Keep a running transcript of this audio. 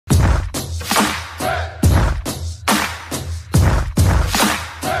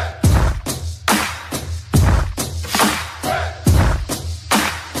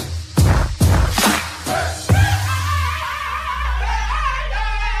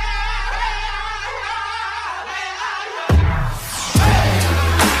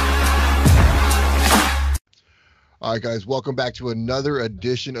All right, guys, welcome back to another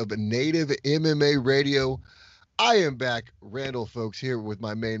edition of Native MMA Radio. I am back, Randall, folks, here with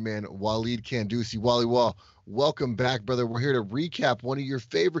my main man, Waleed Kandusi. Wally Wall, welcome back, brother. We're here to recap one of your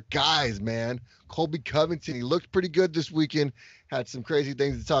favorite guys, man, Colby Covington. He looked pretty good this weekend, had some crazy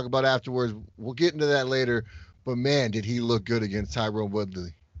things to talk about afterwards. We'll get into that later, but, man, did he look good against Tyrone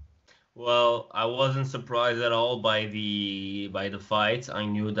Woodley. Well, I wasn't surprised at all by the fight. I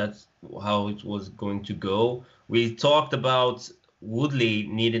knew that's how it was going to go. We talked about Woodley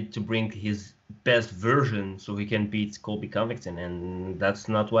needed to bring his best version so he can beat Colby Covington, and that's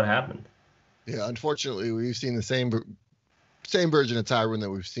not what happened. Yeah, unfortunately, we've seen the same version of Tyrone that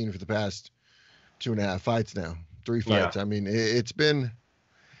we've seen for the past 2.5 fights now, 3 fights. Yeah. I mean, it's been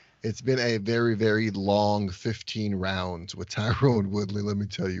a very, very long 15 rounds with Tyrone Woodley, let me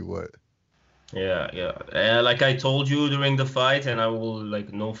tell you what. Yeah. Like I told you during the fight, and I will,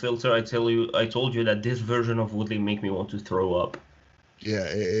 like, no filter, I told you that this version of Woodley make me want to throw up. Yeah,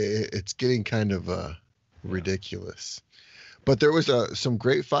 it's getting kind of ridiculous. But there was some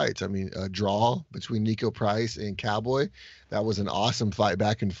great fights. I mean, a draw between Nico Price and Cowboy. That was an awesome fight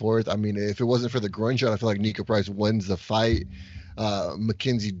back and forth. I mean, if it wasn't for the groin shot, I feel like Nico Price wins the fight.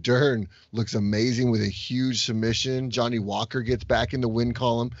 Mackenzie Dern looks amazing with a huge submission. Johnny Walker gets back in the win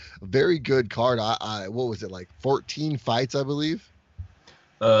column. A very good card. What was it, like 14 fights, I believe?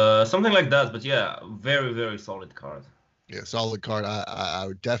 Something like that. But yeah, very, very solid card. Yeah, solid card. I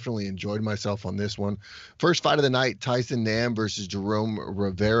definitely enjoyed myself on this one. First fight of the night, Tyson Nam versus Jerome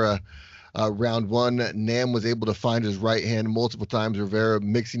Rivera. Round one, Nam was able to find his right hand multiple times. Rivera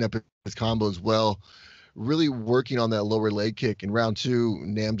mixing up his combo as well. Really working on that lower leg kick. In round two,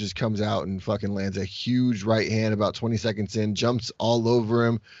 Nam just comes out and fucking lands a huge right hand about 20 seconds in, jumps all over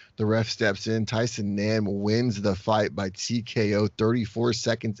him. The ref steps in. Tyson Nam wins the fight by TKO 34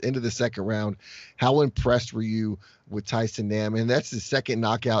 seconds into the second round. How impressed were you with Tyson Nam? And that's his second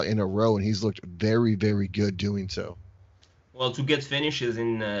knockout in a row, and he's looked very, very good doing so. Well, to get finishes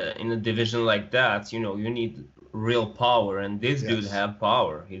in a division like that, you need real power, and this dude have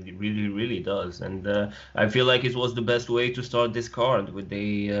power. He really, really does. And I feel like it was the best way to start this card with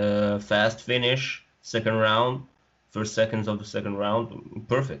a fast finish, second round, first seconds of the second round.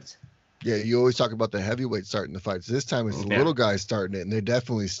 Perfect. Yeah, you always talk about the heavyweight starting the fights. This time it's the little guys starting it, and they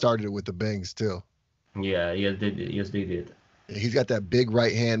definitely started it with the bang still. Yeah, yes, they did. He's got that big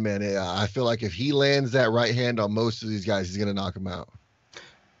right hand, man. I feel like if he lands that right hand on most of these guys, he's going to knock them out.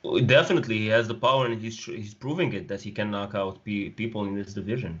 Well, definitely, he has the power, and he's proving it that he can knock out people in this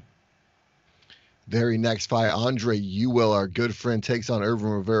division. Very next fight, Andre Ewell, our good friend, takes on Irvin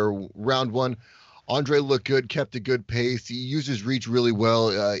Rivera. Round one, Andre looked good, kept a good pace. He used his reach really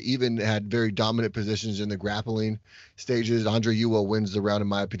well, even had very dominant positions in the grappling stages. Andre Ewell wins the round, in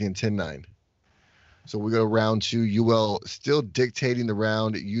my opinion, 10-9. So we go to round two. Ewell still dictating the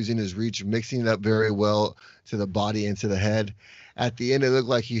round, using his reach, mixing it up very well to the body and to the head. At the end, it looked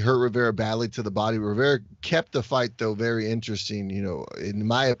like he hurt Rivera badly to the body. Rivera kept the fight, though, very interesting. In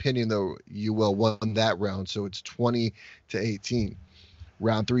my opinion, though, Ewell won that round, so it's 20-18.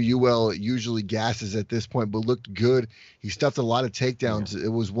 Round three, Ewell usually gasses at this point, but looked good. He stuffed a lot of takedowns. Yeah.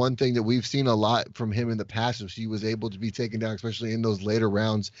 It was one thing that we've seen a lot from him in the past, was he was able to be taken down, especially in those later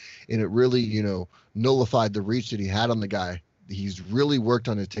rounds, and it really, nullified the reach that he had on the guy. He's really worked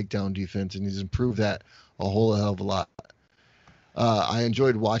on his takedown defense, and he's improved that a whole hell of a lot. I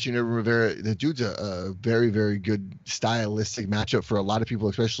enjoyed watching Irvin Rivera. The dude's a very, very good stylistic matchup for a lot of people,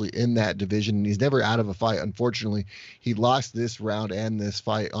 especially in that division. And he's never out of a fight. Unfortunately, he lost this round and this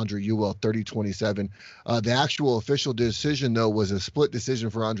fight, Andre Ewell, 30-27. The actual official decision, though, was a split decision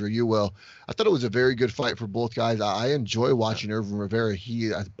for Andre Ewell. I thought it was a very good fight for both guys. I enjoy watching Irvin Rivera.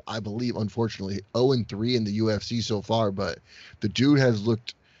 He, I believe, unfortunately, 0-3 in the UFC so far, but the dude has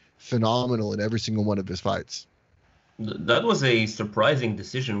looked phenomenal in every single one of his fights. That was a surprising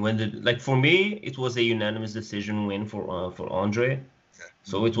decision. For me, it was a unanimous decision win for Andre. Yeah.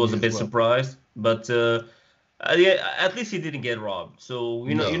 So it was a bit surprised, but at least he didn't get robbed. So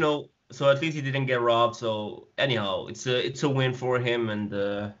so at least he didn't get robbed. So anyhow, it's a win for him,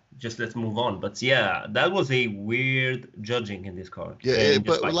 and just let's move on. But yeah, that was a weird judging in this card. Yeah,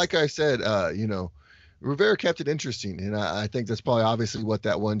 but like I said, Rivera kept it interesting, and I think that's probably obviously what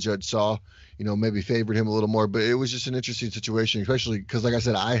that one judge saw, maybe favored him a little more, but it was just an interesting situation, especially because, like I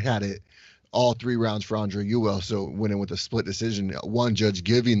said, I had it all 3 rounds for Andre Ewell, so went in with a split decision, one judge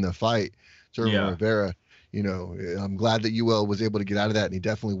giving the fight to Irvin Rivera. I'm glad that Ewell was able to get out of that, and he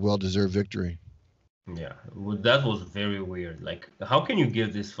definitely well-deserved victory. Yeah, well, that was very weird. Like, how can you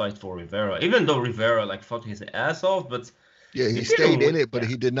give this fight for Rivera, even though Rivera, fought his ass off, but... Yeah, he stayed in it, but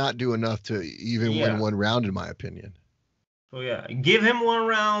he did not do enough to even win one round, in my opinion. So yeah, give him 1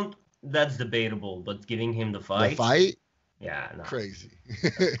 round. That's debatable, but giving him the The fight, fight, yeah, no, crazy.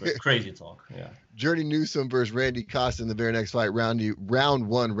 that's crazy talk. Yeah. Journey Newsom versus Randy Costa in the very next fight. Round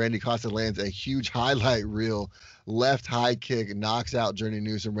one, Randy Costa lands a huge highlight reel. Left high kick knocks out Journey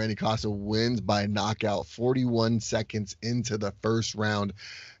Newsom. Randy Costa wins by knockout 41 seconds into the first round.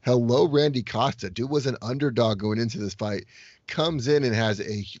 Hello, Randy Costa. Dude was an underdog going into this fight. Comes in and has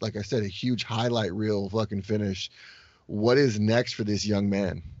like I said, a huge highlight reel fucking finish. What is next for this young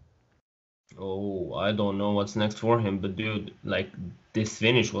man? Oh, I don't know what's next for him, but dude, like this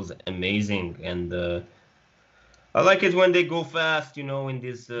finish was amazing, and I like it when they go fast, in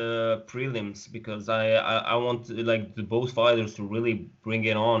these prelims because I want like both fighters to really bring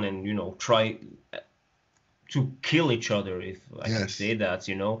it on and try to kill each other, if I can Yes. say that,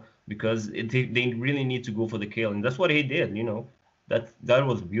 because they really need to go for the kill, and that's what he did. That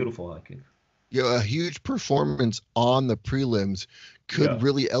was beautiful, I think. A huge performance on the prelims could Yeah,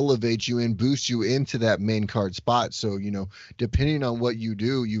 really elevate you and boost you into that main card spot. So, depending on what you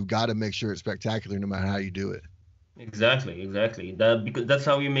do, you've got to make sure it's spectacular no matter how you do it. exactly. Because that's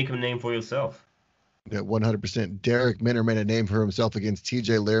how you make a name for yourself. Yeah, 100%. Derek Minner made a name for himself against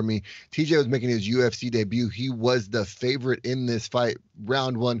TJ Laramie. TJ was making his UFC debut. He was the favorite in this fight.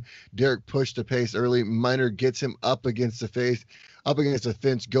 Round one, Derek pushed the pace early. Minner gets him up against the fence,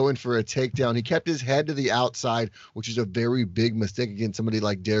 going for a takedown. He kept his head to the outside, which is a very big mistake against somebody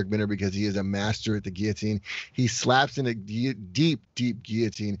like Derek Minner because he is a master at the guillotine. He slaps in a deep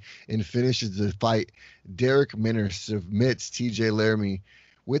guillotine and finishes the fight. Derek Minner submits TJ Laramie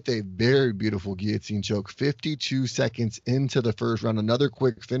with a very beautiful guillotine choke. 52 seconds into the first round. Another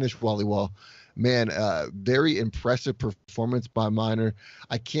quick finish, Wally. Man, very impressive performance by Minner.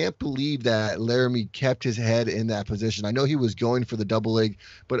 I can't believe that Laramie kept his head in that position. I know he was going for the double leg,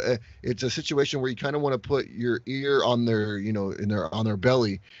 but it's a situation where you kind of want to put your ear on their, on their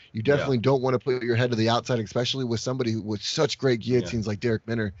belly. You Yeah, definitely don't want to put your head to the outside, especially with somebody with such great yeah. guillotines like Derek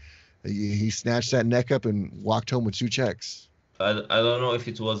Minner. He snatched that neck up and walked home with 2 checks. I don't know if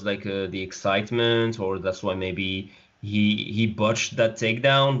it was like the excitement or that's why maybe he botched that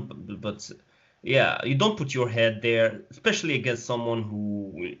takedown, but yeah, you don't put your head there, especially against someone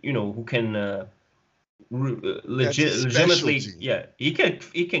who can That's his legitimately, specialty. yeah, he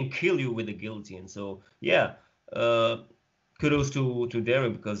can kill you with a guillotine. So yeah, uh, kudos to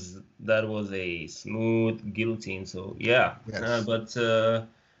Derek because that was a smooth guillotine. So yeah, Yes. but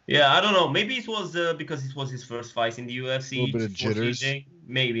yeah, I don't know. Maybe it was because it was his first fight in the A little UFC bit of for jitters. TJ.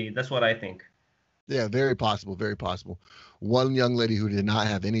 Maybe that's what I think. Yeah, very possible. Very possible. One young lady who did not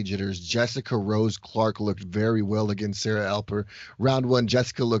have any jitters, Jessica Rose Clark, looked very well against Sarah Alper. Round one,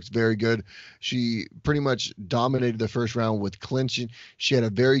 Jessica looked very good. She pretty much dominated the first round with clinching. She had a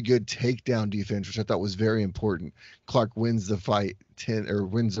very good takedown defense, which I thought was very important. Clark wins the fight 10 or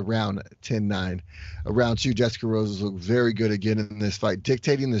wins the round 10-9. Round two, Jessica Rose looked very good again in this fight,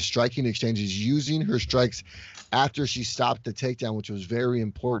 dictating the striking exchanges, using her strikes after she stopped the takedown, which was very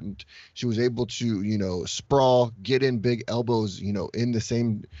important. She was able to, sprawl, get in big elbows, in the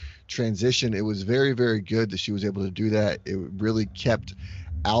same transition. It was very, very good that she was able to do that. It really kept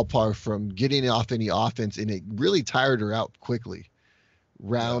Alpar from getting off any offense, and it really tired her out quickly. Yeah.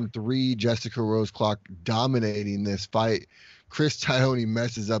 Round three, Jessica Rose Clark dominating this fight. Chris Tione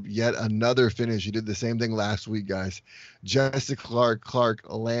messes up yet another finish. He did the same thing last week, guys. Jessica Clark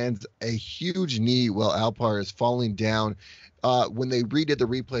lands a huge knee while Alpar is falling down. When they redid the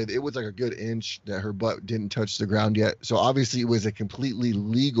replay, it was like a good inch that her butt didn't touch the ground yet. So obviously it was a completely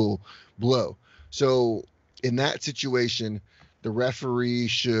legal blow. So in that situation, the referee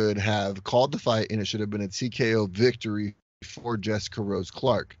should have called the fight and it should have been a TKO victory for Jessica Rose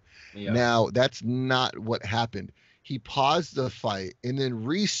Clark. Yeah. Now, that's not what happened. He paused the fight and then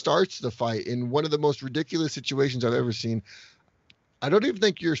restarts the fight in one of the most ridiculous situations I've ever seen. I don't even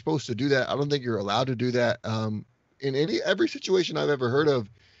think you're supposed to do that. I don't think you're allowed to do that. In every situation I've ever heard of,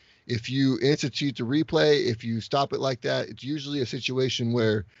 if you institute the replay, if you stop it like that, it's usually a situation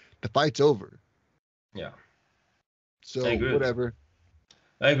where the fight's over. Yeah. I So agree with you. whatever.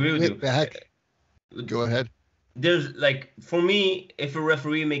 I agree with Went you. back. Go ahead. There's like for me, if a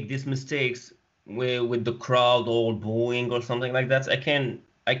referee make these mistakes with the crowd all booing or something like that, I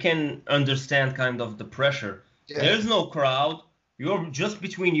can understand kind of the pressure. Yeah. There's no crowd. You're just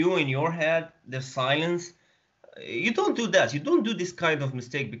between you and your head. There's silence. You don't do that. You don't do this kind of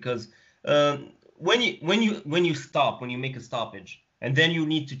mistake because when you stop, when you make a stoppage, and then you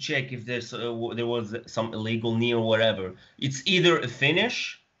need to check if there was some illegal knee or whatever. It's either a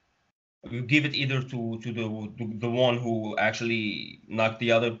finish You give it either to the one who actually knocked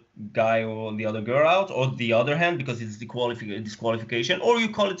the other guy or the other girl out, or the other hand because it's disqualification, or you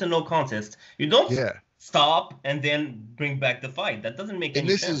call it a no contest. You don't Yeah. stop and then bring back the fight. That doesn't make And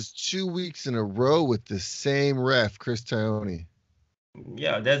any this sense. is 2 weeks in a row with the same ref, Chris Taglioni.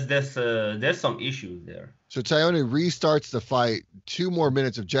 Yeah, there's some issues there. So Taglioni restarts the fight. 2 more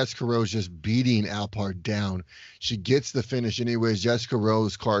minutes of Jessica Rose just beating Alpar down. She gets the finish anyways. Jessica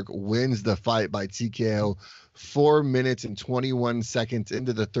Rose Clark wins the fight by TKO. 4 minutes and 21 seconds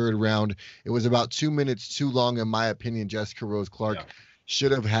into the third round. It was about 2 minutes too long, in my opinion. Jessica Rose Clark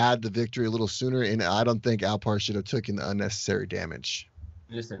should have had the victory a little sooner, and I don't think Alpar should have taken the unnecessary damage.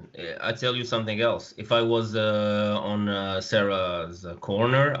 Listen, I tell you something else. If I was on Sarah's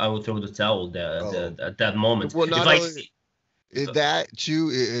corner, I would throw the towel at that moment. Well, not If I only see that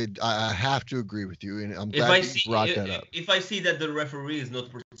too, I have to agree with you, and I'm glad you brought that up. If I see that the referee is not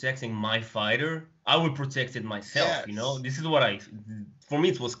protecting my fighter, I would protect it myself. Yes. You know, this is what for me,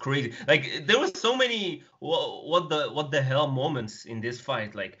 it was crazy. Like there was so many what the hell moments in this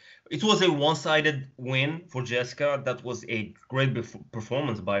fight. Like it was a one-sided win for Jessica. That was a great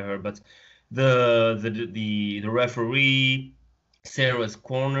performance by her, but the referee, Sarah's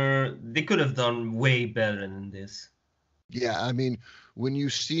corner, they could have done way better than this. Yeah, I mean, when you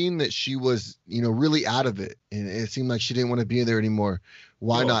seen that she was, really out of it, and it seemed like she didn't want to be there anymore,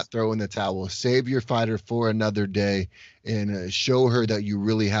 why not throw in the towel? Save your fighter for another day and show her that you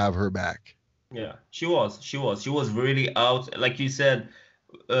really have her back. Yeah, she was really out. Like you said,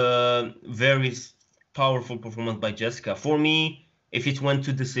 very powerful performance by Jessica. For me, if it went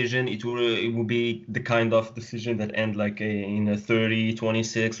to decision, it would be the kind of decision that end like in a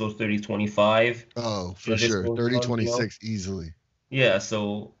 30-26 or 30-25. Oh, for sure. 30-26 easily. Yeah,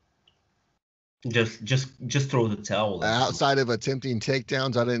 so just throw the towel. Outside of attempting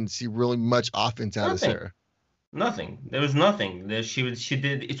takedowns, I didn't see really much offense out of Sarah. Nothing. There was nothing. She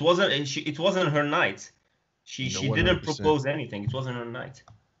did. It wasn't her night. She didn't propose anything. It wasn't her night.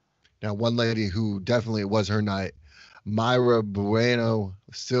 Now, one lady who definitely was her night, Mayra Bueno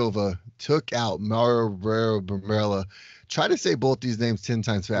Silva, took out Mara Barrera. Try to say both these names 10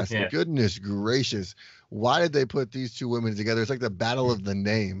 times fast. Yeah. Goodness gracious. Why did they put these two women together? It's like the battle of the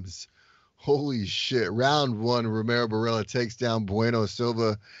names. Holy shit. Round 1, Romero Barrera takes down Bueno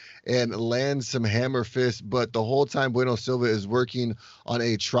Silva and lands some hammer fists, but the whole time Bueno Silva is working on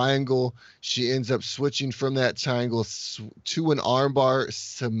a triangle. She ends up switching from that triangle to an armbar,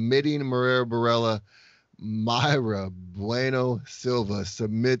 submitting Barrera. Mayra Bueno Silva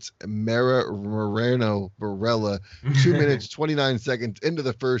submits Mara Moreno Barrera 2 minutes 29 seconds into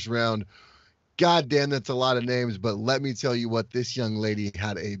the first round. God damn, that's a lot of names, but let me tell you what, this young lady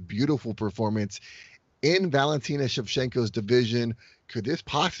had a beautiful performance in Valentina Shevchenko's division. Could this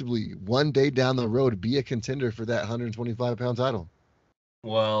possibly one day down the road be a contender for that 125-pound title?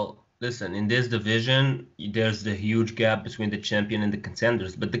 Well, listen, in this division, there's the huge gap between the champion and the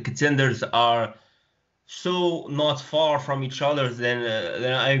contenders, but the contenders are so not far from each other. Then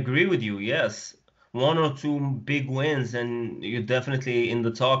I agree with you. Yes, 1 or 2 big wins, and you're definitely in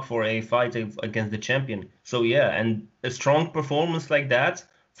the talk for a fight against the champion. So yeah, and a strong performance like that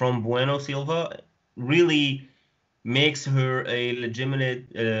from Bueno Silva really makes her a legitimate,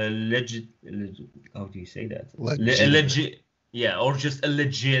 how do you say that? Or just a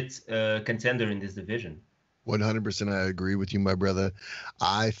legit contender in this division. 100% I agree with you, my brother.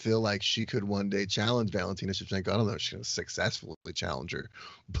 I feel like she could one day challenge Valentina Shevchenko. I don't know if she's going to successfully challenge her,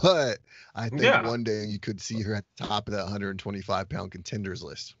 but I think one day you could see her at the top of that 125-pound contenders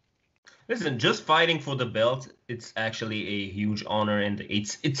list. Listen, just fighting for the belt, it's actually a huge honor, and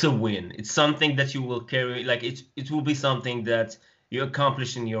it's a win. It's something that you will carry, like it will be something that you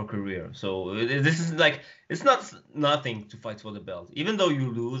accomplish in your career. So this is like, it's not nothing to fight for the belt, even though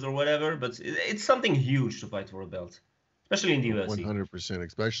you lose or whatever, but it's something huge to fight for a belt, especially in the UFC. 100%,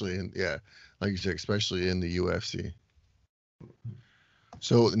 especially like you said, especially in the UFC.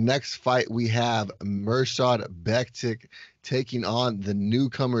 So next fight we have Mirsad Bektic taking on the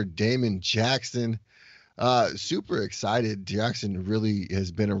newcomer Damon Jackson. Super excited. Jackson really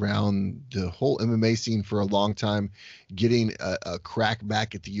has been around the whole MMA scene for a long time, getting a crack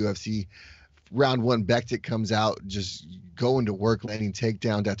back at the UFC. Round 1, Bektic comes out, just going to work, landing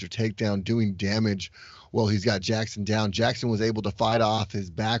takedown after takedown, doing damage while he's got Jackson down. Jackson was able to fight off his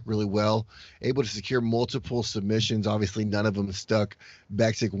back really well, able to secure multiple submissions. Obviously, none of them stuck.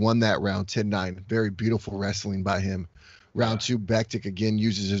 Bektic won that round 10-9. Very beautiful wrestling by him. Round 2, Bektic again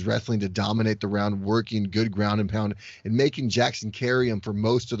uses his wrestling to dominate the round, working good ground and pound and making Jackson carry him for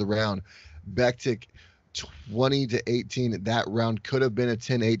most of the round. Bektic 20-18. That round could have been a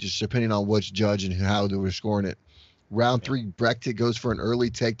 10-8, just depending on which judge and how they were scoring it. Round 3, Bektic goes for an early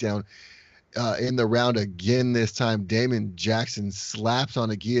takedown. In the round again this time, Damon Jackson slaps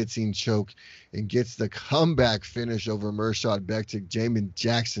on a guillotine choke and gets the comeback finish over Mirsad Bektic. Damon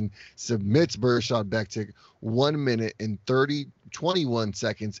Jackson submits Mirsad Bektic 1 minute and 21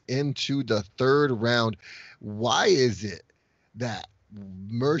 seconds into the third round. Why is it that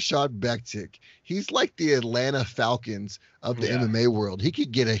Mirsad Bektic, he's like the Atlanta Falcons of the MMA world? He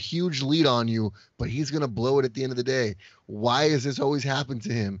could get a huge lead on you, but he's going to blow it at the end of the day. Why has this always happened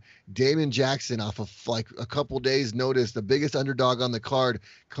to him? Damon Jackson, off of like a couple days' notice, the biggest underdog on the card,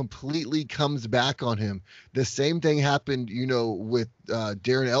 completely comes back on him. The same thing happened, with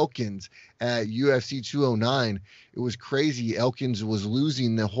Darren Elkins at UFC 209. It was crazy. Elkins was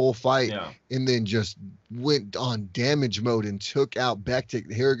losing the whole fight and then just went on damage mode and took out Bektic.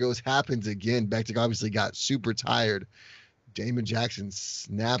 Here it goes, happens again. Bektic obviously got super tired. Damon Jackson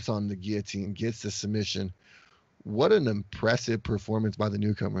snaps on the guillotine, gets the submission. What an impressive performance by the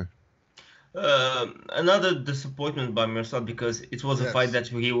newcomer. Another disappointment by Mirsad, because it was a fight that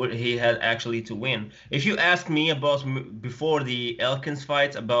he had actually to win. If you ask me about before the Elkins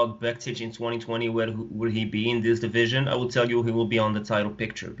fight about Bektic in 2020, where will he be in this division, I would tell you he will be on the title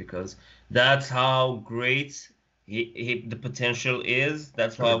picture, because that's how great the potential is.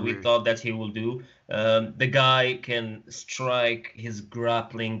 That's how we thought that he will do. The guy can strike. His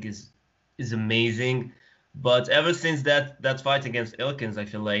grappling is amazing. But ever since that fight against Elkins, I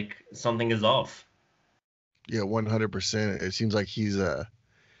feel like something is off. Yeah, 100%. It seems like he's like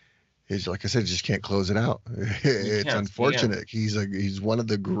I said, just can't close it out. It's unfortunate. He's one of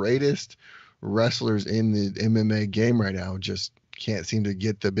the greatest wrestlers in the MMA game right now. Just can't seem to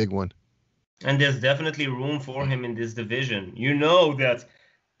get the big one. And there's definitely room for him in this division. You know that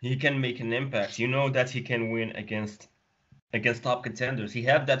he can make an impact. You know that he can win against top contenders. He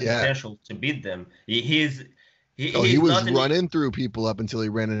had that potential to beat them. He was running through people up until he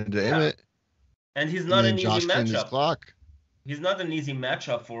ran into Emmett. And he's not an easy matchup. He's not an easy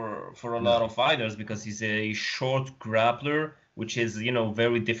matchup for a lot of fighters, because he's a short grappler, which is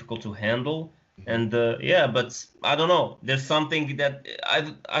very difficult to handle. And but I don't know. There's something that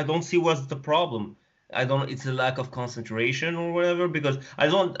I don't see what's the problem. It's a lack of concentration or whatever, because I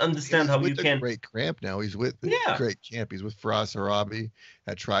don't understand how you can. Great camp now. He's with great camp. He's with Firas Arabi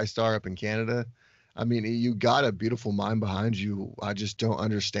at TriStar up in Canada. I mean, you got a beautiful mind behind you. I just don't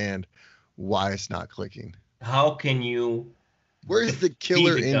understand why it's not clicking. How can you? Where's the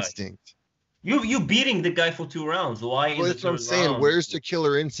killer instinct? You beating the guy for 2 rounds. Why? Well, that's what I'm saying. Where's the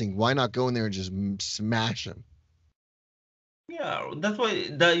killer instinct? Why not go in there and just smash him? Yeah, that's why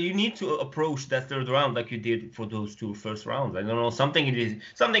you need to approach that third round like you did for those 2 first rounds. I don't know, something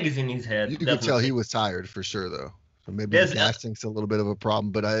is in his head. You could tell he was tired for sure, though. So maybe the gas tank's a little bit of a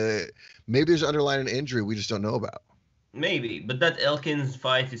problem, but maybe there's underlying injury we just don't know about. Maybe, but that Elkins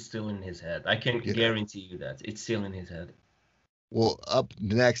fight is still in his head. I can guarantee you that it's still in his head. Well, up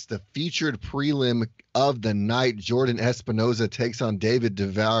next, the featured prelim of the night, Jordan Espinoza takes on David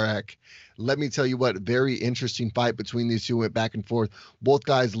Dvorak. Let me tell you what, very interesting fight between these two, went back and forth. Both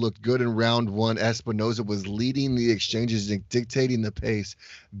guys looked good in round 1. Espinoza was leading the exchanges and dictating the pace.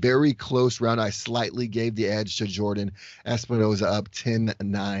 Very close round. I slightly gave the edge to Jordan. Espinoza up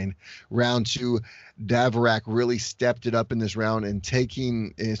 10-9. Round 2, Dvorak really stepped it up in this round and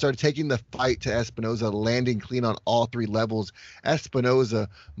started taking the fight to Espinoza, landing clean on all 3 levels. Espinoza,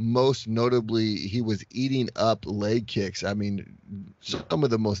 most notably, he was eating up leg kicks. I mean, some of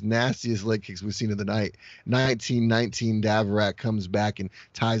the most nastiest leg kicks we've seen of the night. 19-19, Dvorak comes back and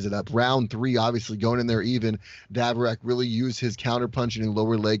ties it up. Round 3, obviously going in there even. Dvorak really used his counterpunching and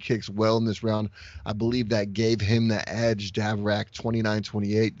lower leg kicks well in this round. I believe that gave him the edge. Dvorak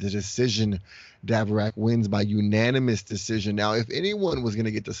 29-28. The decision, Dvorak wins by unanimous decision. Now, if anyone was going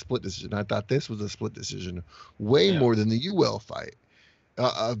to get the split decision, I thought this was a split decision way more than the UL fight.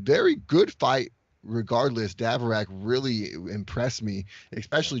 A very good fight. Regardless, Dvorak really impressed me,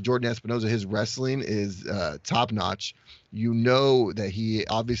 especially Jordan Espinoza. His wrestling is top notch. You know that he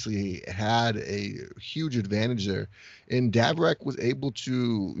obviously had a huge advantage there, and Dvorak was able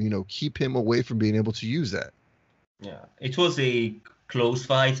to, keep him away from being able to use that. Yeah, it was a close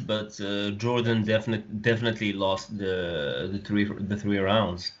fight, but Jordan definitely lost the three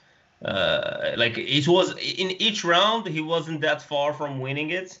rounds. Like it was in each round, he wasn't that far from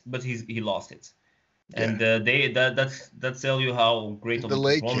winning it, but he lost it. And that tells you how great of a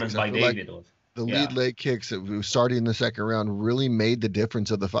performance by David was. The lead leg kicks starting in the second round really made the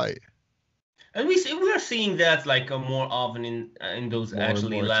difference of the fight. And we are seeing that like more often in those more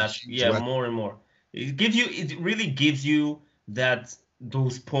actually last more and more. It really gives you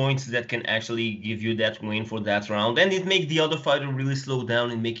those points that can actually give you that win for that round, and it make the other fighter really slow down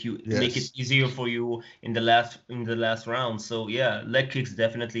and make it Yes. easier for you in the last round. So yeah, leg kicks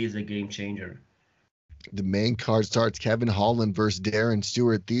definitely is a game changer. The main card starts Kevin Holland versus Darren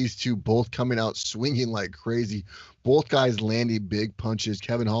Stewart. These two both coming out swinging like crazy. Both guys landing big punches.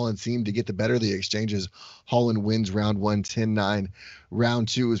 Kevin Holland seemed to get the better of the exchanges. Holland wins round 1, 10-9. Round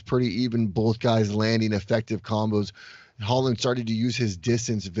 2 was pretty even. Both guys landing effective combos. Holland started to use his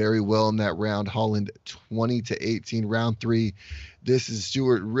distance very well in that round. Holland 20-18. Round 3, this is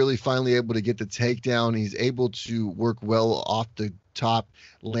Stewart really finally able to get the takedown. He's able to work well off the top,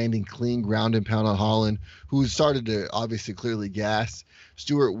 landing clean ground and pound on Holland, who started to obviously clearly gas.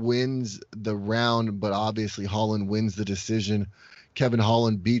 Stewart wins the round, but obviously Holland wins the decision. Kevin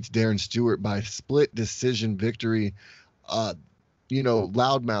Holland beats Darren Stewart by split decision victory.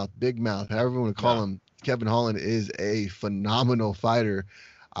 Loudmouth, big mouth, however you want to call him, Kevin Holland is a phenomenal fighter.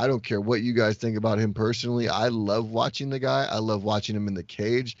 I don't care what you guys think about him personally. I love watching the guy. I love watching him in the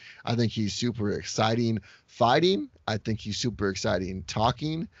cage. I think he's super exciting fighting. I think he's super exciting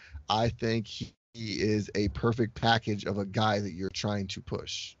talking. I think he is a perfect package of a guy that you're trying to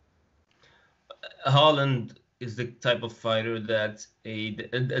push. Holland is the type of fighter that a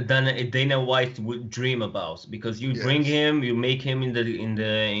Dana White would dream about, because you bring him, you make him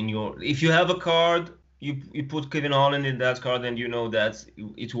in your, if you have a card, you put Kevin Holland in that card, and you know that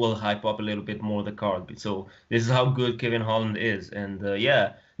it will hype up a little bit more the card. So this is how good Kevin Holland is, and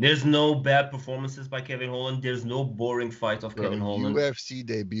yeah, there's no bad performances by Kevin Holland. There's no boring fight of Kevin Holland. UFC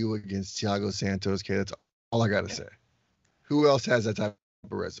debut against Thiago Santos. Okay, that's all I gotta say. Who else has that type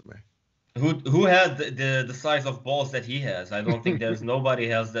of resume? Who had the size of balls that he has? I don't think there's nobody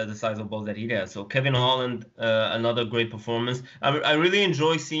has the size of balls that he has. So Kevin Holland, another great performance. I really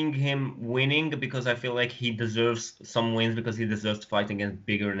enjoy seeing him winning, because I feel like he deserves some wins, because he deserves to fight against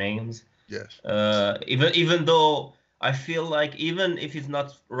bigger names. Yes. Even though I feel like, even if he's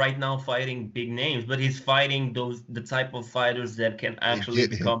not right now fighting big names, but he's fighting the type of fighters that can actually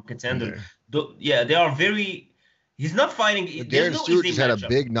become contenders. Yeah, they are very. He's not fighting. Darren Stewart just had a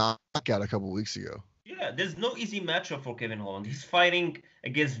big knockout a couple weeks ago. Yeah, there's no easy matchup for Kevin Holland. He's fighting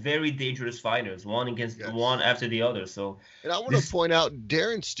against very dangerous fighters, one after the other. So, and I want to point out,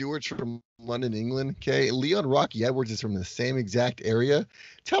 Darren Stewart's from London, England. Okay, Leon Rocky Edwards is from the same exact area.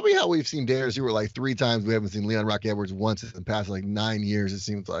 Tell me how we've seen Darren Stewart like 3 times. We haven't seen Leon Rocky Edwards once in the past like 9 years. It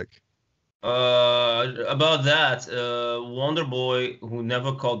seems like. About that, Wonder Boy, who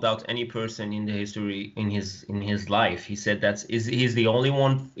never called out any person in the history in his life, he said he's the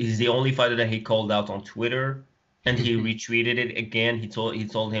only fighter that he called out on Twitter, and he retweeted it again. He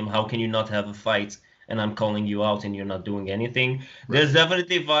told him, how can you not have a fight, and I'm calling you out and you're not doing anything. Right. There's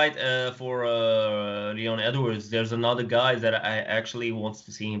definitely a fight for Leon Edwards. There's another guy that I actually wants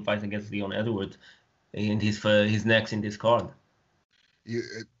to see him fight against Leon Edwards, and he's next in this card.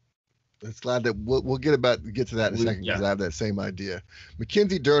 It's glad that we'll get to that in a second, because I have that same idea.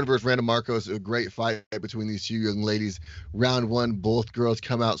 Mackenzie Dern versus Randa Marcos, a great fight between these two young ladies. Round 1, both girls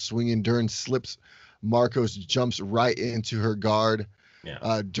come out swinging. Dern slips. Marcos jumps right into her guard.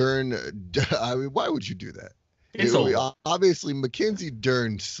 Yeah. Dern, I mean, why would you do that? Obviously, Mackenzie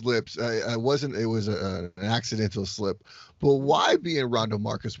Dern slips. It was an accidental slip. But why, being Randa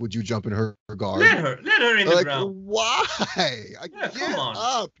Marcos, would you jump in her guard? Let her in the ground. Why? Get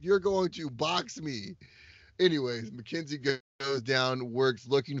up. You're going to box me. Anyways, Mackenzie goes down, works,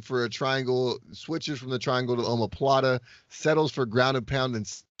 looking for a triangle, switches from the triangle to omoplata, settles for ground and pound, and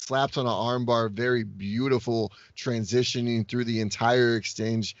slaps on an armbar. Very beautiful, transitioning through the entire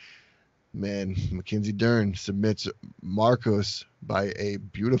exchange. Man, Mackenzie Dern submits Marcos by a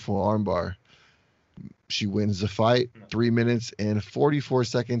beautiful armbar. She wins the fight 3 minutes and 44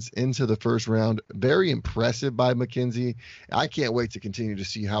 seconds into the first round. Very impressive by Mackenzie. I can't wait to continue to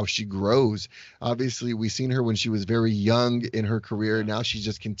see how she grows. Obviously, we've seen her when she was very young in her career. Now she's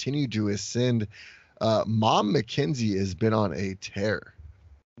just continued to ascend. Mom Mackenzie has been on a tear.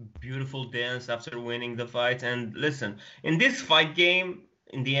 Beautiful dance after winning the fight. And listen, in this fight game,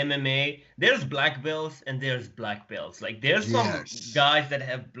 in the MMA, there's black belts and there's black belts. Like, there's some guys that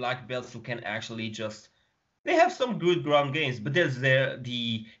have black belts who can actually they have some good ground games, but there's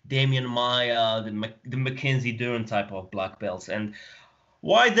the Damian Maia, the Mackenzie Dern type of black belts. And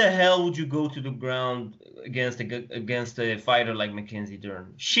why the hell would you go to the ground against a fighter like Mackenzie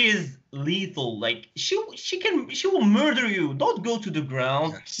Dern? She is lethal. Like, she will murder you. Don't go to the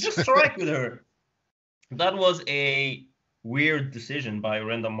ground. Just strike with her. That was a weird decision by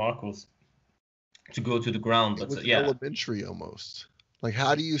Randa Marcos to go to the ground, but it was elementary almost. Like,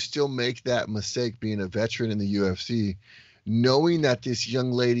 how do you still make that mistake being a veteran in the UFC, knowing that this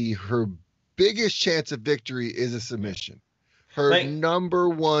young lady, her biggest chance of victory is a submission? Her Like, number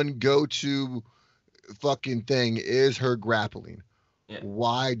one go-to fucking thing is her grappling. yeah.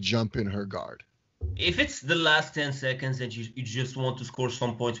 Why jump in her guard? If it's the last 10 seconds and you just want to score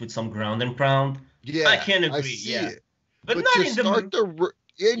some points with some ground and pound, I can agree. I see it. But But not to in start the.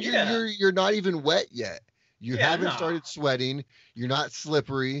 and Yeah. you're not even wet yet. You Yeah, haven't nah. started sweating. You're not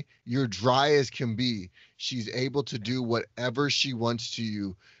slippery. You're dry as can be. She's able to do whatever she wants to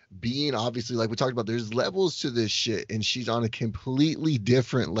you. Being obviously, like we talked about, there's levels to this shit, and she's on a completely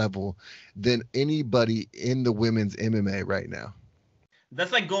different level than anybody in the women's MMA right now.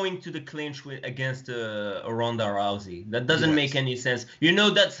 That's like going to the clinch against Ronda Rousey. That doesn't Yes. make any sense. You know,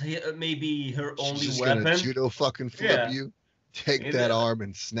 that's maybe her She's only just weapon. gonna judo fucking flip you, take that arm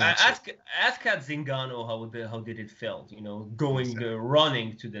and snatch it. Ask at Zingano how did it felt, you know, going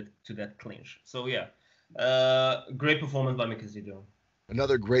running to that clinch. So yeah, great performance by Mikazidon.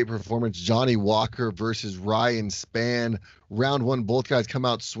 Another great performance, Johnny Walker versus Ryan Spann. Round one, both guys come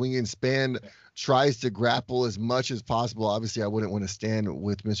out swinging. Spann tries to grapple as much as possible. Obviously, I wouldn't want to stand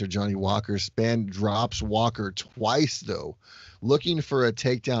with Mr. Johnny Walker. Spann drops Walker twice, though, looking for a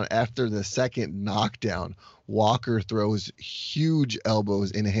takedown after the second knockdown. Walker throws huge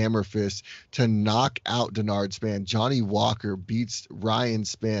elbows and hammer fists to knock out Denard Spann. Johnny Walker beats Ryan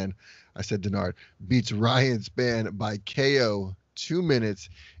Spann. I said Denard beats Ryan Spann by KO 2 minutes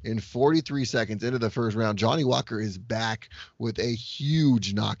and 43 seconds into the first round. Johnny Walker is back with a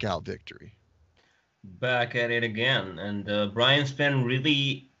huge knockout victory. Back at it again. And Brian Spann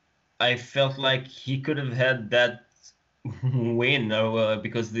really, I felt like he could have had that win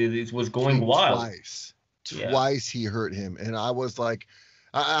because it was going wild. Twice he hurt him. And I was like,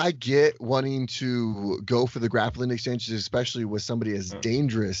 I get wanting to go for the grappling exchanges, especially with somebody as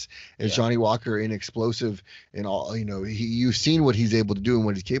dangerous as Johnny Walker and explosive and all. You know, you've seen what he's able to do and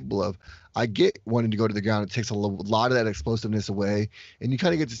what he's capable of. I get wanting to go to the ground. It takes a lot of that explosiveness away, and you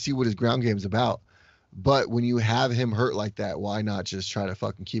kind of get to see what his ground game is about. But when you have him hurt like that, why not just try to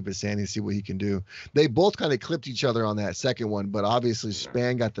fucking keep it standing and see what he can do? They both kind of clipped each other on that second one, but obviously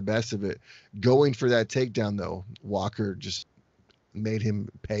Spann got the best of it. Going for that takedown, though, Walker just made him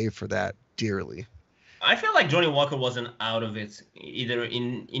pay for that dearly. I feel like Johnny Walker wasn't out of it either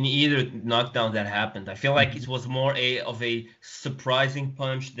in either knockdown that happened. I feel like it was more of a surprising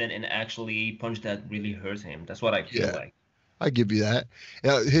punch than an actually punch that really hurt him. That's what I feel like. I give you that.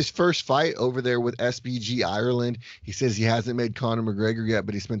 His first fight over there with SBG Ireland, he says he hasn't made Conor McGregor yet,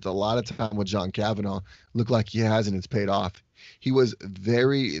 but he spent a lot of time with John Kavanagh. Looked like he has, and it's paid off. He was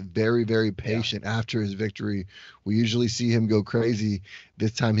very, very, very patient after his victory. We usually see him go crazy.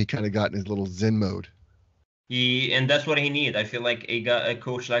 This time he kind of got in his little zen mode. And that's what he needed. I feel like a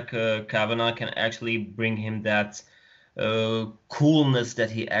coach like Kavanagh can actually bring him that coolness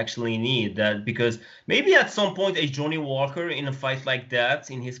that he actually needs. That because maybe at some point a Johnny Walker in a fight like that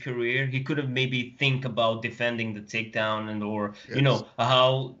in his career, he could have maybe think about defending the takedown or you know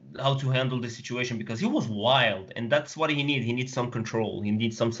how to handle the situation because he was wild and that's what he needs. He needs some control. He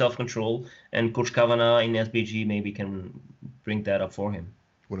needs some self-control, and Coach Kavanagh in SBG maybe can bring that up for him.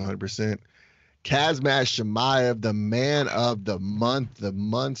 100%. Kazmat Chimaev, the man of the month, the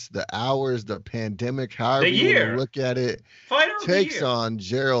months, the hours, the pandemic, however you want to look at it, takes on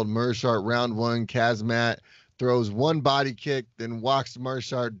Gerald Meerschaert. Round one, Kazmat throws one body kick, then walks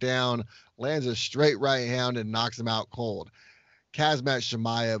Meerschaert down, lands a straight right hand, and knocks him out cold. Kazmat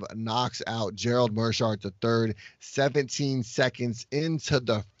Chimaev knocks out Gerald Meerschaert the third, 17 seconds into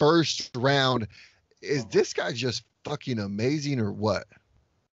the first round. Is this guy just fucking amazing or what?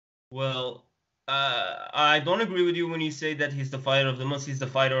 Well, I don't agree with you when you say that he's the fighter of the month. He's the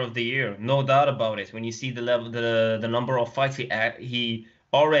fighter of the year, no doubt about it. When you see the level, the number of fights he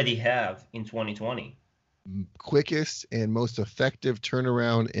already have in 2020, quickest and most effective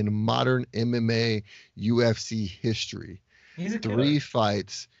turnaround in modern MMA UFC history. He's a 3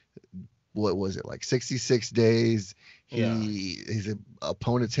 fights. What was it, like 66 days? His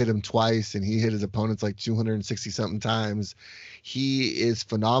opponents hit him twice, and he hit his opponents like 260 something times. He is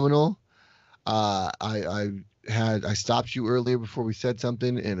phenomenal. I stopped you earlier before we said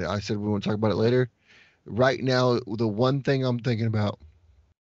something, and I said we want to talk about it later. Right now, the one thing I'm thinking about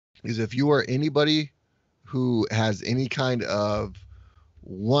is if you are anybody who has any kind of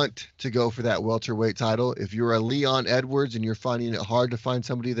want to go for that welterweight title, if you're a Leon Edwards and you're finding it hard to find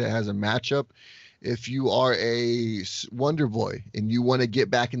somebody that has a matchup, if you are a Wonder Boy and you want to get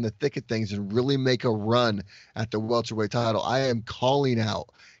back in the thick of things and really make a run at the welterweight title, I am calling out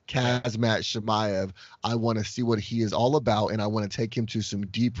Kazmat Chimaev. I want to see what he is all about, and I want to take him to some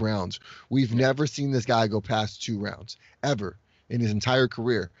deep rounds. We've never seen this guy go past 2 rounds, ever, in his entire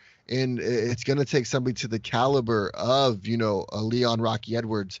career. And it's going to take somebody to the caliber of, a Leon Rocky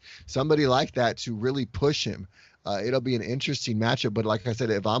Edwards, somebody like that to really push him. It'll be an interesting matchup. But like I said,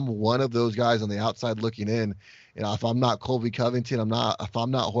 if I'm one of those guys on the outside looking in, if I'm not Colby Covington, if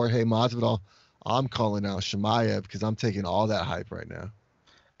I'm not Jorge Masvidal, I'm calling out Chimaev because I'm taking all that hype right now.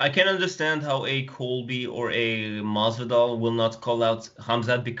 I can understand how a Colby or a Masvidal will not call out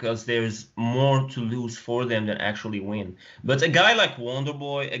Khamzat because there's more to lose for them than actually win. But a guy like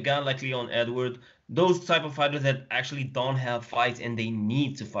Wonderboy, a guy like Leon Edwards, those type of fighters that actually don't have fights and they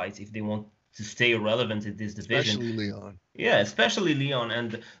need to fight if they want to stay relevant in this division. Especially Leon. Yeah, especially Leon.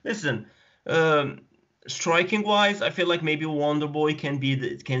 And listen, striking wise, I feel like maybe Wonderboy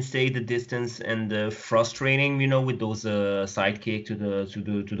can stay the distance and frustrating, with those sidekick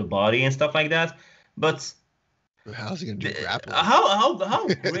to the body and stuff like that. But how's he gonna do grappling?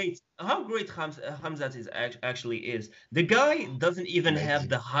 How great Khamzat is actually is. The guy doesn't even have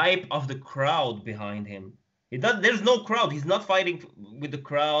the hype of the crowd behind him. There's no crowd. He's not fighting with the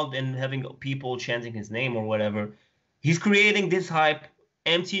crowd and having people chanting his name or whatever. He's creating this hype,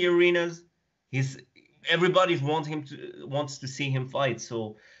 empty arenas. Everybody wants to see him fight.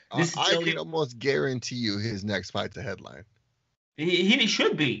 So this I can almost guarantee you his next fight's a headline. He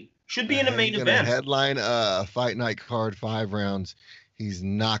should be in the main event. Headline a fight night card, 5 rounds. He's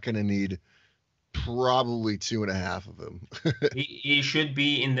not gonna need probably 2.5 of them. he should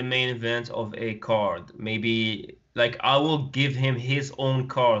be in the main event of a card. Maybe I will give him his own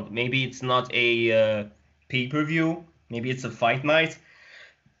card. Maybe it's not a pay-per-view. Maybe it's a fight night.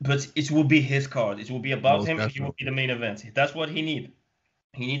 But it will be his card. It will be about him. Definitely. He will be the main event. That's what he needs.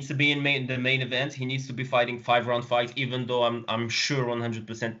 He needs to be in the main event. He needs to be fighting 5-round fights, even though I'm sure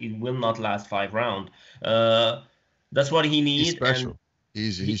 100% it will not last 5 rounds. That's what he needs. He's special.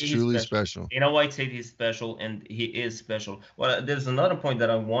 He's truly special. You know why I say he's special, and he is special. Well, there's another point that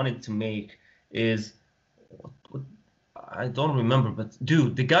I wanted to make is, I don't remember, but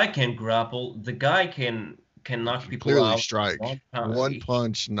dude, the guy can grapple. The guy can knock people clearly out. Strike. One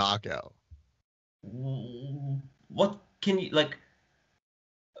punch knockout. What can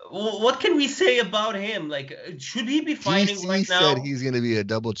we say about him? Should he be fighting right now? He said he's going to be a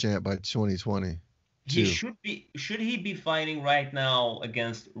double champ by 2020. Should he be fighting right now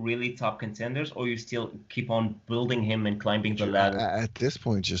against really top contenders, or you still keep on building him and climbing the ladder? At this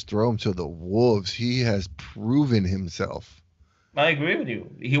point, just throw him to the wolves. He has proven himself. I agree with you.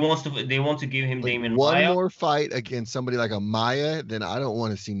 They want to give him Damon one Maia. more fight against somebody like a Maia, then I don't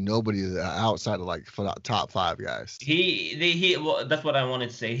want to see nobody outside of top 5 guys. That's what I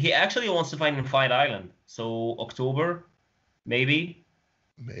wanted to say. He actually wants to fight in Fight Island. So October, maybe.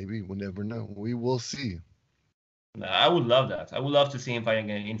 Maybe, we'll never know. We will see. I would love that. I would love to see him fight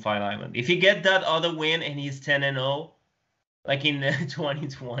again in Fight Island. If he get that other win and he's 10-0, like in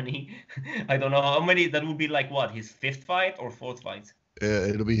 2020, I don't know how many. That would be what, his 5th fight or 4th fight?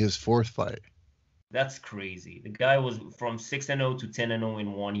 It'll be his 4th fight. That's crazy. The guy was from 6-0 to 10-0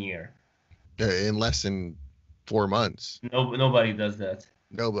 in 1 year. In less than 4 months. Nobody does that.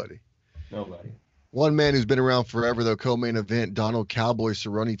 Nobody. One man who's been around forever, though, co-main event, Donald Cowboy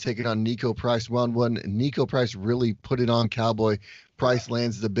Cerrone taking on Nico Price. Round 1, Nico Price really put it on Cowboy. Price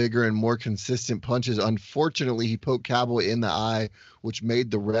lands the bigger and more consistent punches. Unfortunately, he poked Cowboy in the eye, which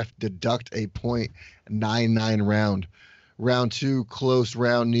made the ref deduct a .99 round. Round 2, close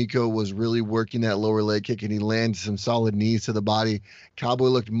round. Nico was really working that lower leg kick, and he landed some solid knees to the body. Cowboy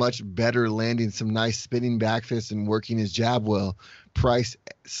looked much better, landing some nice spinning back fists and working his jab well. Price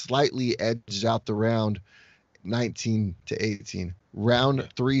slightly edged out the round, 19-18. Round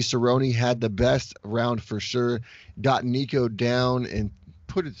 3, Cerrone had the best round for sure. Got Nico down and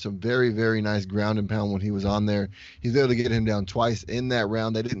put in some very, very nice ground and pound when he was on there. He's able to get him down twice in that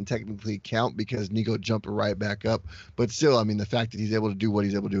round. They didn't technically count because Nico jumped right back up. But still, I mean, the fact that he's able to do what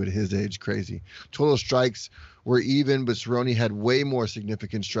he's able to do at his age, crazy. Total strikes were even, but Cerrone had way more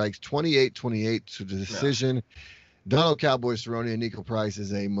significant strikes, 28-28 to the decision. Yeah. Donald Cowboy Cerrone and Nico Price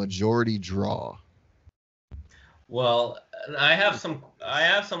is a majority draw. Well, I have some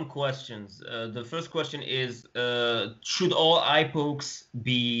questions. The first question is, should all eye pokes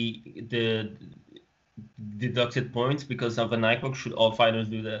be the deducted points because of an eye poke? Should all fighters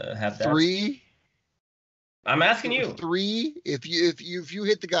have that? 3? I'm asking you. 3? If you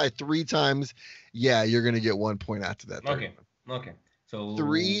hit the guy 3 times, yeah, you're gonna get 1 point after that. Okay. So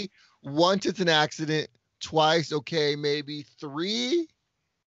 3. Once it's an accident. Twice, okay, maybe 3.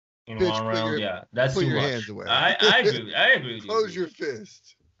 In 1 round, yeah, that's put too your much. Hands away. I agree with you. Close your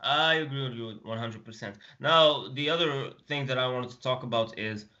fist. I agree with you 100%. Now, the other thing that I wanted to talk about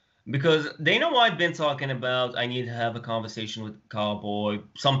is because Dana White been talking about I need to have a conversation with Cowboy.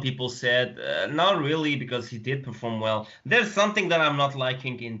 Some people said not really because he did perform well. There's something that I'm not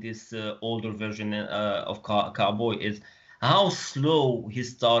liking in this older version of Cowboy is how slow he's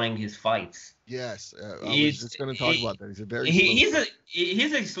starting his fights. Yes, I was It's just going to talk he, about that. He's a very slow starter,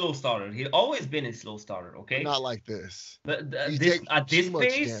 he's a slow starter. He's always been a slow starter, but okay? not like this. But He this takes at too this much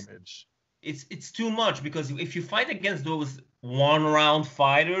pace, damage. it's too much because if you fight against those one round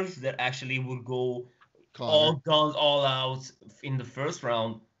fighters that actually would go all Connor. guns all out in the first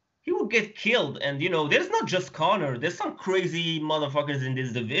round, he would get killed. And there's not just Connor. There's some crazy motherfuckers in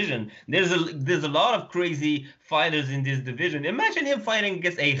this division. There's a lot of crazy fighters in this division. Imagine him fighting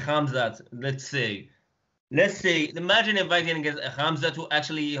against a Hamzat, let's say. Imagine him fighting against a Hamzat who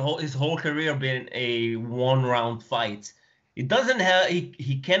actually his whole career been a one round fight. It doesn't have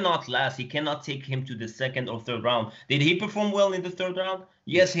he cannot last. He cannot take him to the second or third round. Did he perform well in the third round?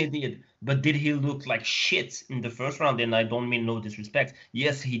 Yes, Yes. he did. But did he look like shit in the first round? And I don't mean no disrespect.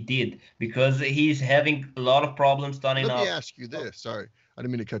 Yes, he did because he's having a lot of problems starting Let me off. ask you this. Sorry, I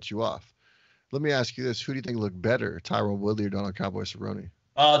didn't mean to cut you off. Let me ask you this: who do you think looked better, Tyron Woodley or Donald Cowboy Cerrone?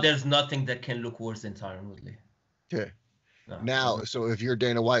 There's nothing that can look worse than Tyron Woodley. Okay. No, there's Now, no so if you're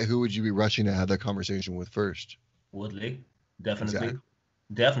Dana White, who would you be rushing to have that conversation with first? Woodley. Definitely, Exactly.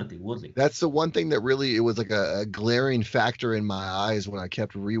 definitely Woodley. That's the one thing that really it was like a glaring factor in my eyes when I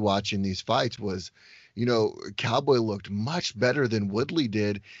kept rewatching these fights was, Cowboy looked much better than Woodley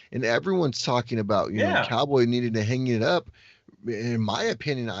did, and everyone's talking about, Yeah. Cowboy needed to hang it up. In my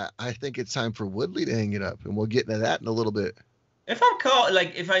opinion, I think it's time for Woodley to hang it up, and we'll get into that in a little bit. If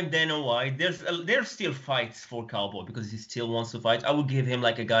I'm Dana White, there's still fights for Cowboy because he still wants to fight. I would give him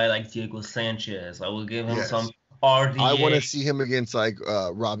like a guy like Diego Sanchez. I will give him some Yes, I want to RDA. see him against like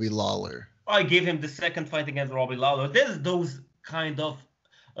Robbie Lawler. I give him the second fight against Robbie Lawler. There's those kind of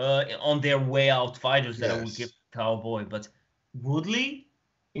on their way out fighters that I would give Yes, Cowboy. But Woodley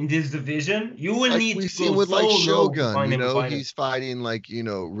in this division, you will like need to we've seen go with like so low to Shogun, find him a fighter. he's fighting like,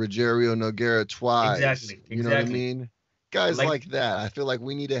 Rogerio Nogueira twice. Exactly, You know what I exactly. mean? Guys Like like that. I feel like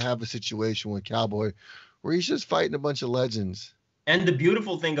we need to have a situation with Cowboy where he's just fighting a bunch of legends. And the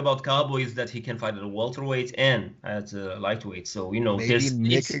beautiful thing about Cowboy is that he can fight at a welterweight and at a lightweight. So Maybe there's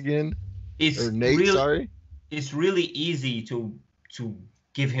Nick again or it's Nate, real sorry. it's really easy to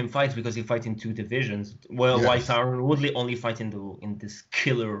give him fights because he fights in two divisions. Well, while Yes. Tyron Woodley only fight in this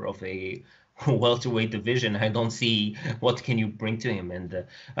killer of a welterweight division. I don't see what can you bring to him. And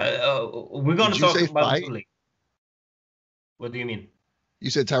we're gonna Did you talk say about fight? Woodley. What do you mean? You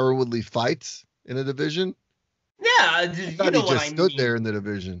said Tyron Woodley fights in a division? Yeah, I you thought he know what just I stood there mean. in the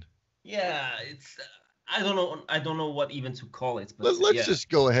division. Yeah, it's I don't know what even to call it, but Let's yeah. just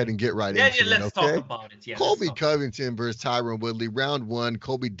go ahead and get right Yeah, yeah, into it, let's talk okay? about it. Yeah, let's Colby talk. Covington versus Tyron Woodley. Round one,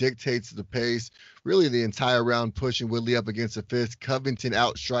 Colby dictates the pace. Really, the entire round pushing Woodley up against the fist. Covington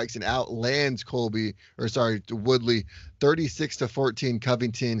outstrikes and outlands Woodley 36-14.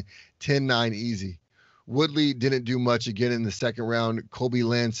 Covington 10-9 easy. Woodley didn't do much again in the second round. Colby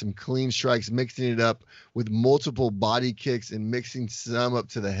lands some clean strikes, mixing it up with multiple body kicks and mixing some up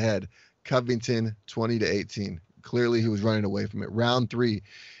to the head. Covington 20-18. Clearly, he was running away from it. Round three,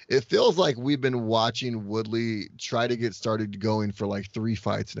 it feels like we've been watching Woodley try to get started going for like 3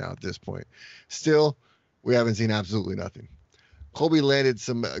 fights now at this point. Still, we haven't seen absolutely nothing. Colby landed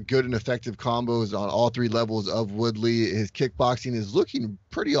some good and effective combos on all three levels of Woodley. His kickboxing is looking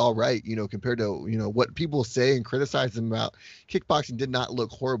pretty all right, compared to, what people say and criticize him about. Kickboxing did not look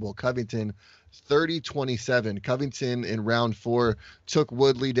horrible. Covington 30-27. Covington in round four took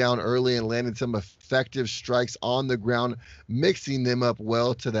Woodley down early and landed some effective strikes on the ground, mixing them up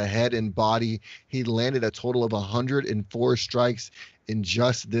well to the head and body. He landed a total of 104 strikes in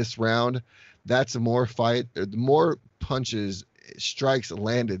just this round. That's more strikes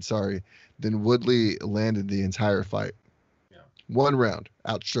landed, than Woodley landed the entire fight. Yeah. One round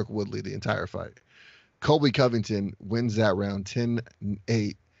outstruck Woodley the entire fight. Colby Covington wins that round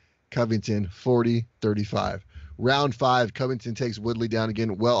 10-8. Covington 40-35. Round five, Covington takes Woodley down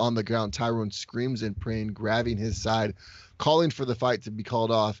again, well on the ground. Tyrone screams in pain, grabbing his side, calling for the fight to be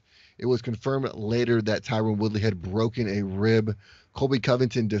called off. It was confirmed later that Tyrone Woodley had broken a rib. Colby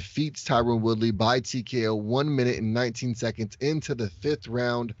Covington defeats Tyrone Woodley by TKO 1 minute and 19 seconds into the fifth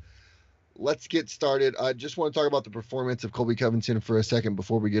round. Let's get started. I just want to talk about the performance of Colby Covington for a second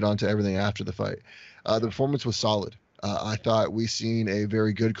before we get on to everything after the fight. The performance was solid. I thought we seen a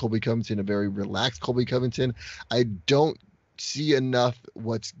very good Colby Covington, a very relaxed Colby Covington. I don't see enough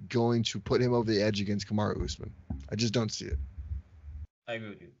what's going to put him over the edge against Kamaru Usman. I just don't see it. I agree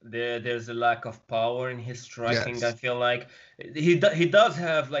with you. There's a lack of power in his striking. I Yes, feel like he does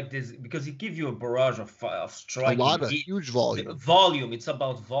have like this because he gives you a barrage of a striking. lot of huge The volume. volume. It's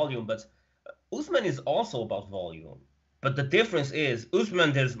about volume, but Usman is also about volume. But the difference is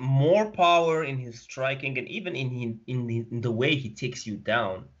Usman. There's more power in his striking and even in the way he takes you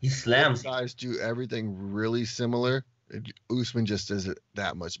down. He Both slams you. guys do everything really similar. Usman just does it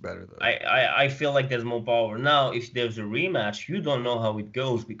that much better, though. I feel like there's more power. Now, if there's a rematch, you don't know how it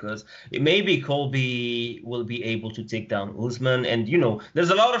goes because maybe Colby will be able to take down Usman, and there's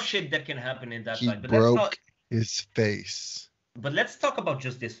a lot of shit that can happen in that He fight. But let's not. broke his face. But let's talk about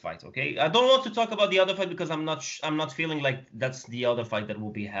just this fight, okay? I don't want to talk about the other fight because I'm not feeling like that's the other fight that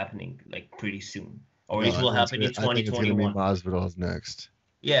will be happening like pretty soon, or No, it will happen in I think it's gonna be 2021. Masvidal's next,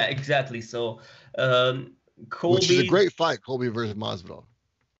 Yeah, exactly. So, um, which is a Colby. great fight, Colby versus Masvidal.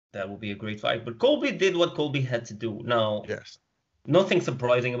 That will be a great fight. But Colby did what Colby had to do. Now, Yes, nothing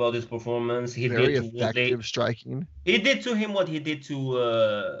surprising about his performance. He did very to Woodley. effective striking. He did to him what he did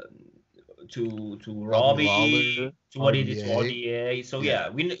to Robbie Lawler, Robbie, to what he did to RDA. RDA. So Yeah,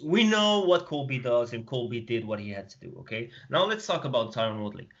 yeah, we know what Colby does, and Colby did what he had to do. Okay, now let's talk about Tyron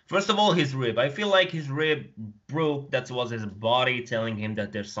Woodley. First of all, his rib. I feel like his rib broke. That was his body telling him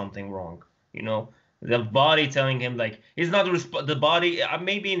that there's something wrong. You know, the body telling him like he's not the body.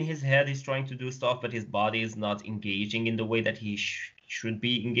 Maybe in his head he's trying to do stuff, but his body is not engaging in the way that he should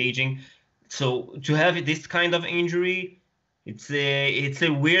be engaging. So to have this kind of injury, it's a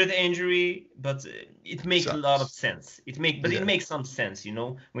weird injury, but it makes a lot of sucks. sense. It Yeah, makes some sense,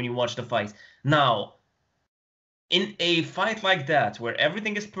 when you watch the fight. Now, in a fight like that, where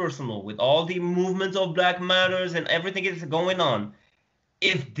everything is personal, with all the movements of Black Matters and everything is going on,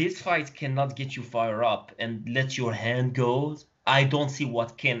 if this fight cannot get you fire up and let your hand go, I don't see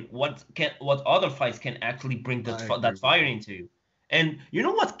what other fights can actually bring I agree that with fire you. into you. And you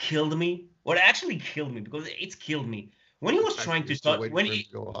know what killed me? What actually killed me because it's killed me when he The was fact that trying you're to still touch waiting for him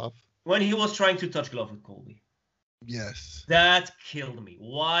to go off. when he was trying to touch glove with Colby. Yes. That killed me.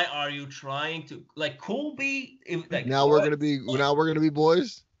 Why are you trying to like Colby? If like Now we're gonna be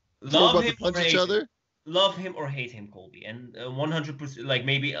boys. We're love about to him or punch each hate him, other. love him or hate him, Colby, and 100% like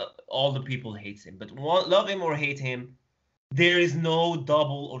maybe all the people hates him, but love him or hate him, there is no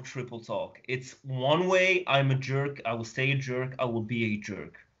double or triple talk. It's one way. I'm a jerk. I will stay a jerk. I will be a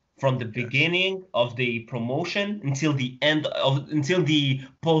jerk from the Yes. beginning of the promotion until the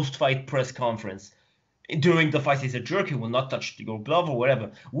post-fight press conference. During the fight, he's a jerk. He will not touch your glove or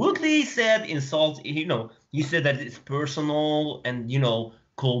whatever. Woodley said insult. He said that it's personal, and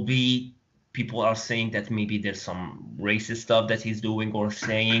Colby. People are saying that maybe there's some racist stuff that he's doing or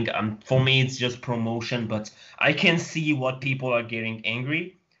saying. For me, it's just promotion, but I can see what people are getting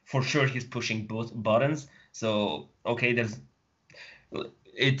angry. For sure, he's pushing both buttons. So okay,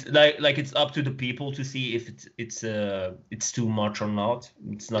 it's like it's up to the people to see if it's too much or not.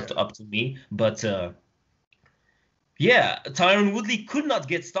 It's not Yeah. up to me, but. Yeah, Tyron Woodley could not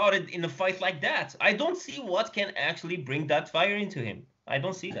get started in a fight like that. I don't see what can actually bring that fire into him. I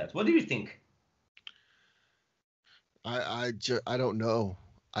don't see that. What do you think? I don't know.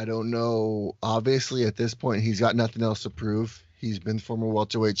 I don't know. Obviously, at this point, he's got nothing else to prove. He's been former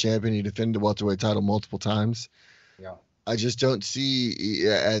welterweight champion. He defended the welterweight title multiple times. Yeah. I just don't see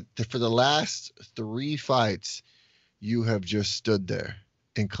for the last 3 fights, you have just stood there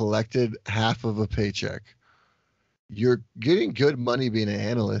and collected half of a paycheck. You're getting good money being an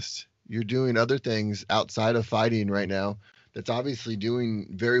analyst. You're doing other things outside of fighting right now. That's obviously doing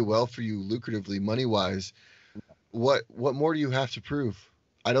very well for you lucratively money wise. What more do you have to prove?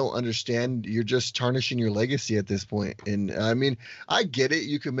 I don't understand. You're just tarnishing your legacy at this point. And I mean, I get it.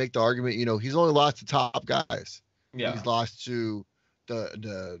 You can make the argument, he's only lost to top guys. Yeah. He's lost to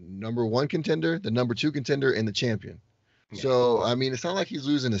the number one contender, the number two contender, and the champion. Yeah. So I mean, it's not like he's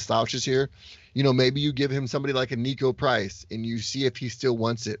losing his slouches here. Maybe you give him somebody like a Nico Price and you see if he still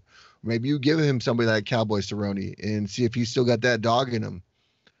wants it. Maybe you give him somebody like Cowboy Cerrone and see if he's still got that dog in him.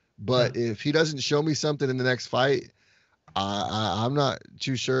 But if he doesn't show me something in the next fight, I'm not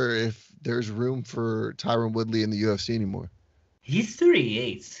too sure if there's room for Tyron Woodley in the UFC anymore. He's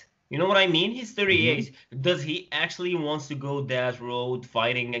 38. You know what I mean? He's 38. Mm-hmm. Does he actually wants to go that road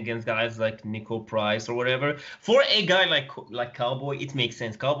fighting against guys like Nico Price or whatever? For a guy like Cowboy, it makes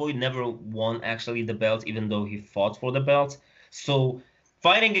sense. Cowboy never won actually the belt, even though he fought for the belt. So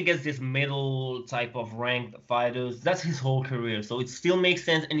fighting against this middle type of ranked fighters, that's his whole career. So it still makes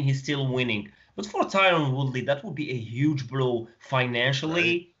sense and he's still winning. But for Tyron Woodley, that would be a huge blow financially.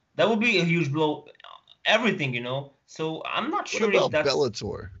 Right. That would be a huge blow, everything. So I'm not What sure if about that's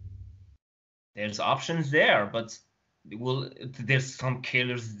Bellator? there's options there, but well, there's some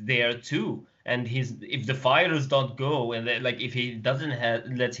killers there too. And if the fighters don't go, and like if he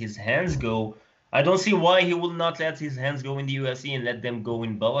doesn't let his hands go, I don't see why he will not let his hands go in the UFC and let them go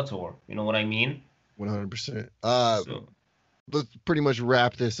in Bellator. You know what I mean? 100%. So Let's pretty much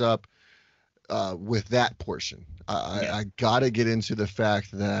wrap this up with that portion. yeah. I gotta get into the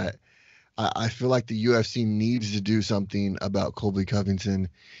fact that I feel like the UFC needs to do something about Colby Covington.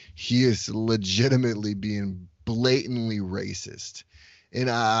 He is legitimately being blatantly racist. And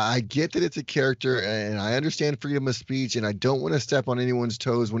I get that it's a character, and I understand freedom of speech, and I don't want to step on anyone's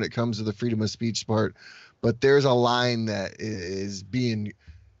toes when it comes to the freedom of speech part, but there's a line that is being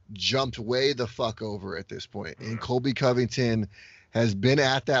jumped way the fuck over at this point. And Colby Covington has been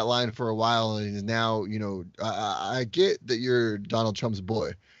at that line for a while, and is now, I get that you're Donald Trump's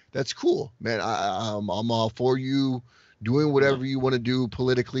boy. That's cool, man. I'm all for you doing whatever you want to do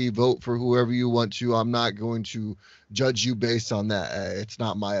politically. Vote for whoever you want to. I'm not going to judge you based on that. It's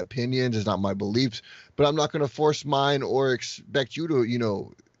not my opinions. It's not my beliefs. But I'm not going to force mine or expect you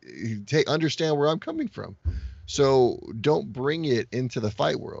to, understand where I'm coming from. So don't bring it into the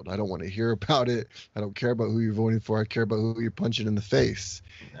fight world. I don't want to hear about it. I don't care about who you're voting for. I care about who you're punching in the face.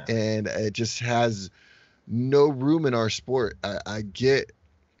 Yeah. And it just has no room in our sport. I get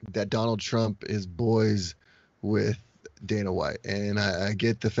that Donald Trump is boys with Dana White, and I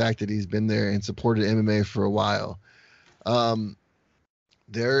get the fact that he's been there and supported MMA for a while.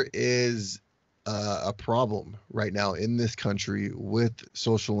 There is a problem right now in this country with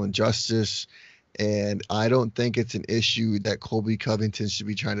social injustice, and I don't think it's an issue that Colby Covington should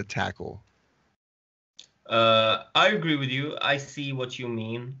be trying to tackle. I agree with you. I see what you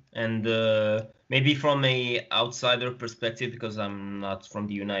mean, and maybe from a outsider perspective, because I'm not from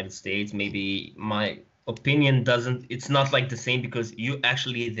the United States, maybe my opinion it's not like the same, because you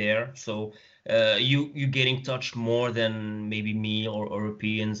actually there, so you getting touched more than maybe me or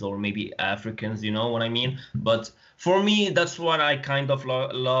Europeans or maybe Africans, you know what I mean? But for me, that's what I kind of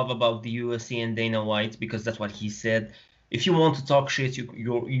love about the UFC and Dana White, because that's what he said. If you want to talk shit, you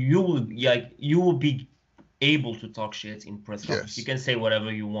will be able to talk shit in press conference. Yes. You can say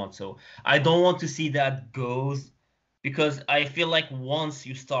whatever you want. So I don't want to see that goes, because I feel like once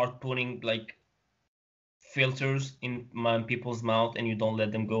you start putting like filters in people's mouth and you don't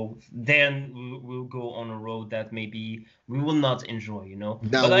let them go, then we'll go on a road that maybe we will not enjoy, Now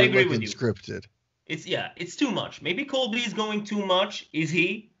but I agree with you. Scripted. It's too much. Maybe Colby is going too much. Is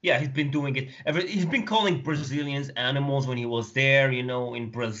he? Yeah, he's been doing it. He's been calling Brazilians animals when he was there,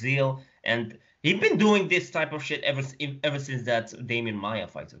 in Brazil, and he's been doing this type of shit ever since that Damian Maia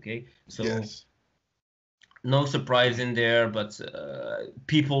fight. Okay, so yes. No surprise in there, but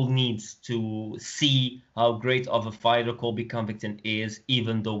people need to see how great of a fighter Colby Covington is,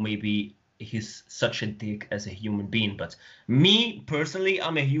 even though maybe he's such a dick as a human being. But me personally,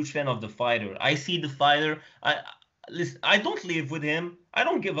 I'm a huge fan of the fighter. I see the fighter. Listen, I don't live with him. I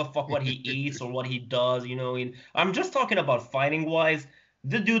don't give a fuck what he eats or what he does. I'm just talking about fighting wise.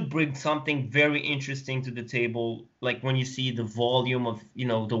 The dude brings something very interesting to the table. Like when you see the volume of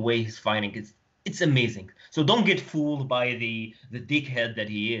the way he's fighting, it's amazing. So don't get fooled by the dickhead that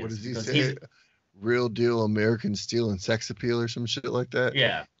he is. What does he say? Real deal American steel and sex appeal or some shit like that.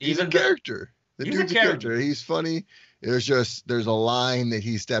 Yeah, he's a character. The dude's a character. He's funny. There's a line that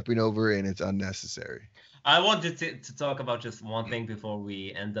he's stepping over, and it's unnecessary. I wanted to talk about just one thing before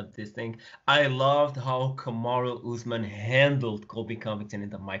we end up this thing. I loved how Kamaru Usman handled Colby Covington in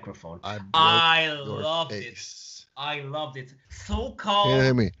the microphone. I loved it. I loved it. So calm. Can you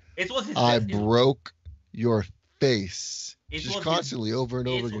hear me? It was his I broke your face. Just constantly over and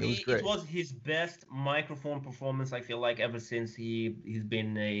over again. It was great. It was his best microphone performance, I feel like, ever since he's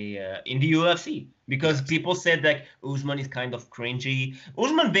been in the UFC. Because people said that Usman is kind of cringy.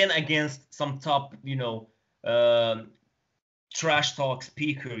 Usman been against some top, trash talk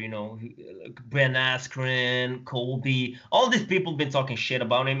speaker, Ben Askren, Colby. All these people been talking shit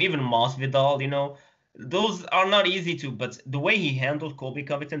about him. Even Masvidal, Those are not easy to, but the way he handled Colby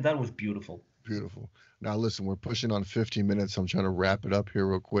Covington, that was beautiful. Beautiful. Now, listen, we're pushing on 15 minutes. So I'm trying to wrap it up here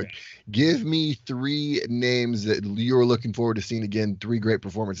real quick. Yeah. Give me 3 names that you're looking forward to seeing again. 3 great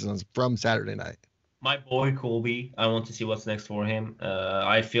performances from Saturday night. My boy, Colby. I want to see what's next for him.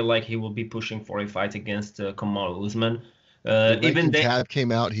 I feel like he will be pushing for a fight against Kamaru Usman. Even tab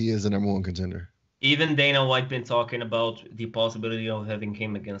came out. He is the #1 contender. Even Dana White been talking about the possibility of having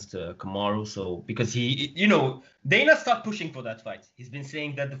him against Kamaru. So because he, Dana stopped pushing for that fight. He's been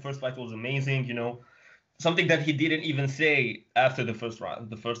saying that the first fight was amazing. Something that he didn't even say after the first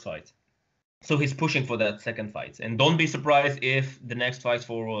fight. So he's pushing for that second fight. And don't be surprised if the next fight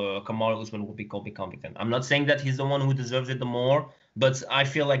for Kamaru Usman will be Colby Covington. I'm not saying that he's the one who deserves it the more, but I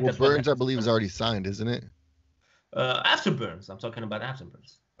feel like Well, that's what Burns, I happens. believe, is already signed, isn't it? After Burns. I'm talking about after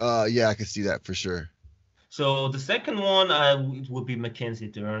Burns. Yeah, I can see that for sure. So the second one, it would be Mackenzie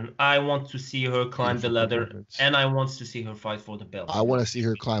Dern. I want to see her climb the ladder, and I want to see her fight for the belt. I want to see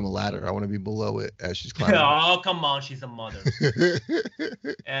her climb a ladder. I want to be below it as she's climbing. Oh, come on, she's a mother.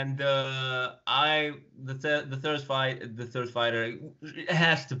 And the third fighter, it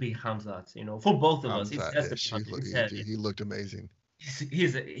has to be Hamzat. You know, for both of us, it has to be Hamzat. He looked amazing.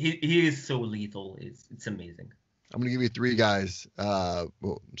 He is so lethal. It's amazing. I'm gonna give you three guys.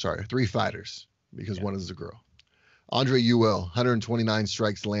 Three fighters, because one is a girl. Andre Ewell, 129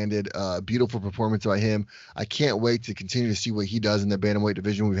 strikes landed. Beautiful performance by him. I can't wait to continue to see what he does in the bantamweight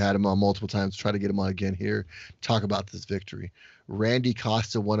division. We've had him on multiple times. Try to get him on again here. Talk about this victory. Randy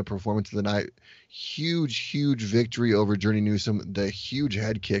Costa won a performance of the night. Huge victory over Journey Newsom. The huge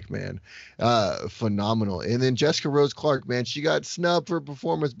head kick, man. Phenomenal. And then Jessica Rose Clark, man, she got snubbed for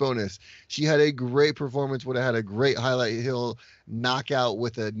performance bonus. She had a great performance, would have had a great highlight hill knockout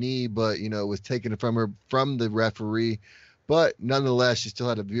with a knee, but, you know, it was taken from her from the referee. But nonetheless, she still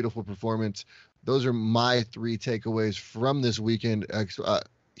had a beautiful performance. Those are my three takeaways from this weekend.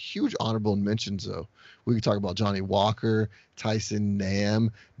 Huge honorable mentions, though. We could talk about Johnny Walker, Tyson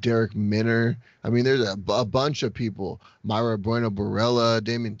Nam, Derek Minner. I mean, there's a bunch of people. Myra Bueno Barella,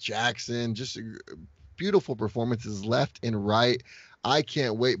 Damon Jackson. Just beautiful performances left and right. I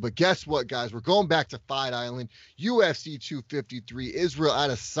can't wait. But guess what, guys? We're going back to Fight Island. UFC 253, Israel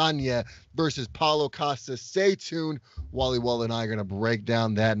Adesanya versus Paulo Costa. Stay tuned. Wally Wall and I are going to break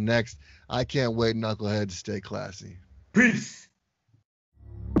down that next. I can't wait, knuckleheads. Stay classy. Peace.